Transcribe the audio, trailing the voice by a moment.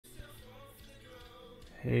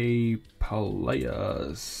Hey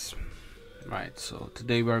players. Right, so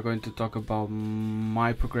today we are going to talk about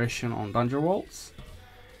my progression on dungeon worlds.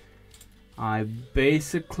 I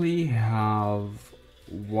basically have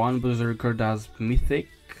one berserker that's mythic,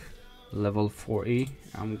 level 40.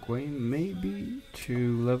 I'm going maybe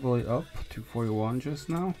to level it up to 41 just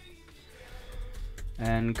now.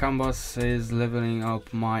 And Canvas is leveling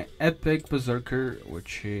up my epic berserker,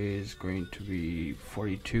 which is going to be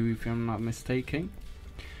 42 if I'm not mistaken.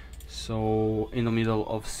 So in the middle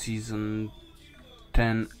of season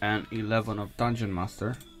 10 and 11 of Dungeon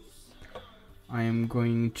Master, I am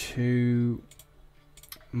going to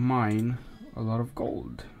mine a lot of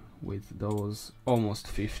gold with those almost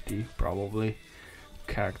 50 probably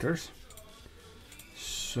characters.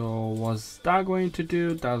 So what's that going to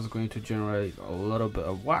do? That's going to generate a little bit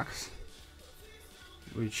of wax,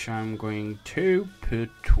 which I'm going to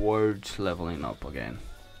put towards leveling up again.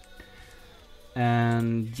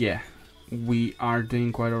 And yeah, we are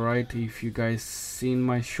doing quite alright. If you guys seen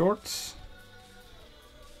my shorts,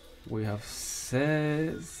 we have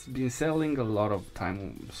been selling a lot of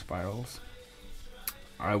time spirals.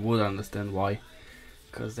 I would understand why,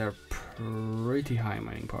 because they're pretty high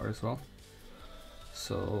mining power as well.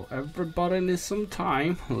 So everybody needs some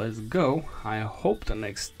time. Let's go. I hope the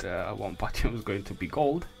next Wombatdungeon is going to be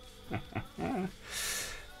gold.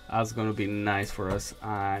 That's gonna be nice for us.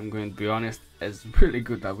 I'm going to be honest, it's really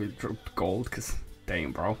good that we dropped gold, because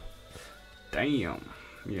damn bro, damn,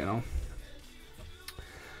 you know.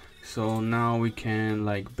 So now we can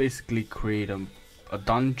like basically create a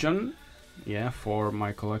dungeon, yeah, for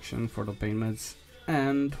my collection for the payments,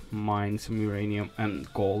 and mine some uranium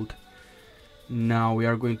and gold. Now we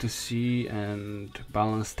are going to see and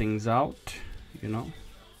balance things out, you know,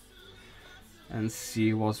 and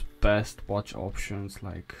see what's best, watch options.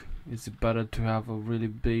 Like, is it better to have a really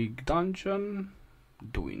big dungeon?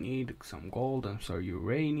 Do we need some gold and some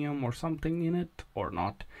uranium or something in it or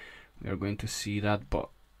not? We are going to see that, but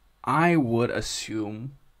I would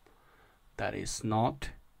assume that it's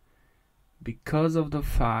not, because of the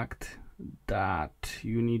fact that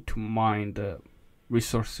you need to mine the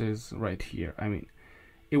resources right here. I mean,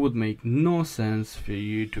 it would make no sense for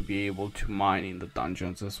you to be able to mine in the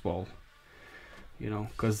dungeons as well, you know,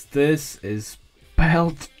 because this is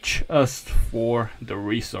built just for the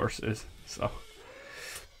resources. So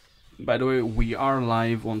by the way, we are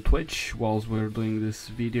live on Twitch whilst we're doing this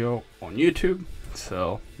video on YouTube,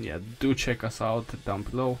 so yeah, do check us out down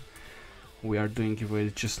below. We are doing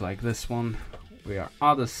giveaways just like this one. We are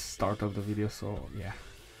at the start of the video, so yeah,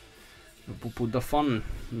 no poo-poo the fun,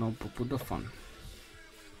 no poo-poo the fun.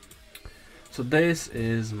 So this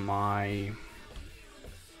is my,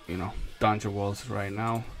 you know, dungeon worlds right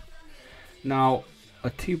now. Now a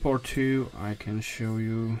tip or two I can show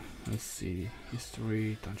you. Let's see,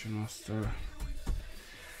 history, dungeon master.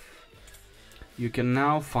 You can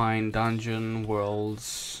now find dungeon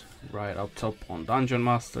worlds right up top on Dungeon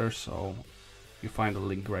Master, so you find the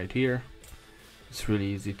link right here. It's really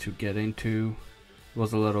easy to get into. It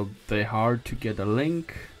was a little bit hard to get a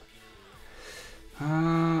link.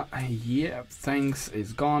 Yeah, thanks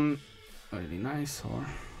is gone. Really nice. Or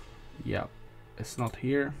yeah, it's not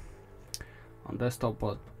here on desktop,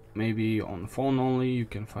 but maybe on phone only you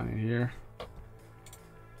can find it here.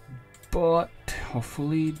 But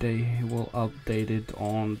hopefully they will update it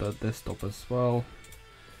on the desktop as well.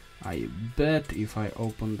 I bet if I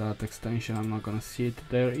open that extension I'm not gonna see it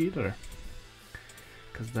there either,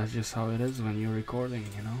 because that's just how it is when you're recording,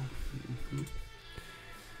 you know.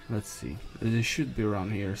 Let's see, it should be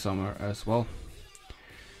around here somewhere as well.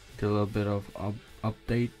 Did a little bit of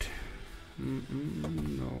update.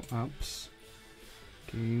 No apps,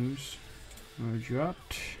 games, where'd you at?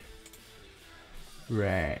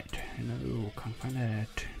 Red, no, can't find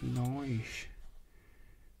it. Nice.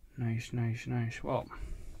 Well,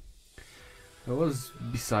 it was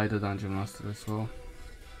beside the Dungeon Master as well.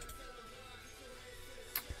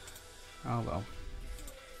 Oh well.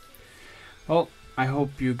 Well, I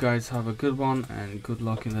hope you guys have a good one and good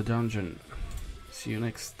luck in the dungeon. See you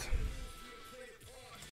next.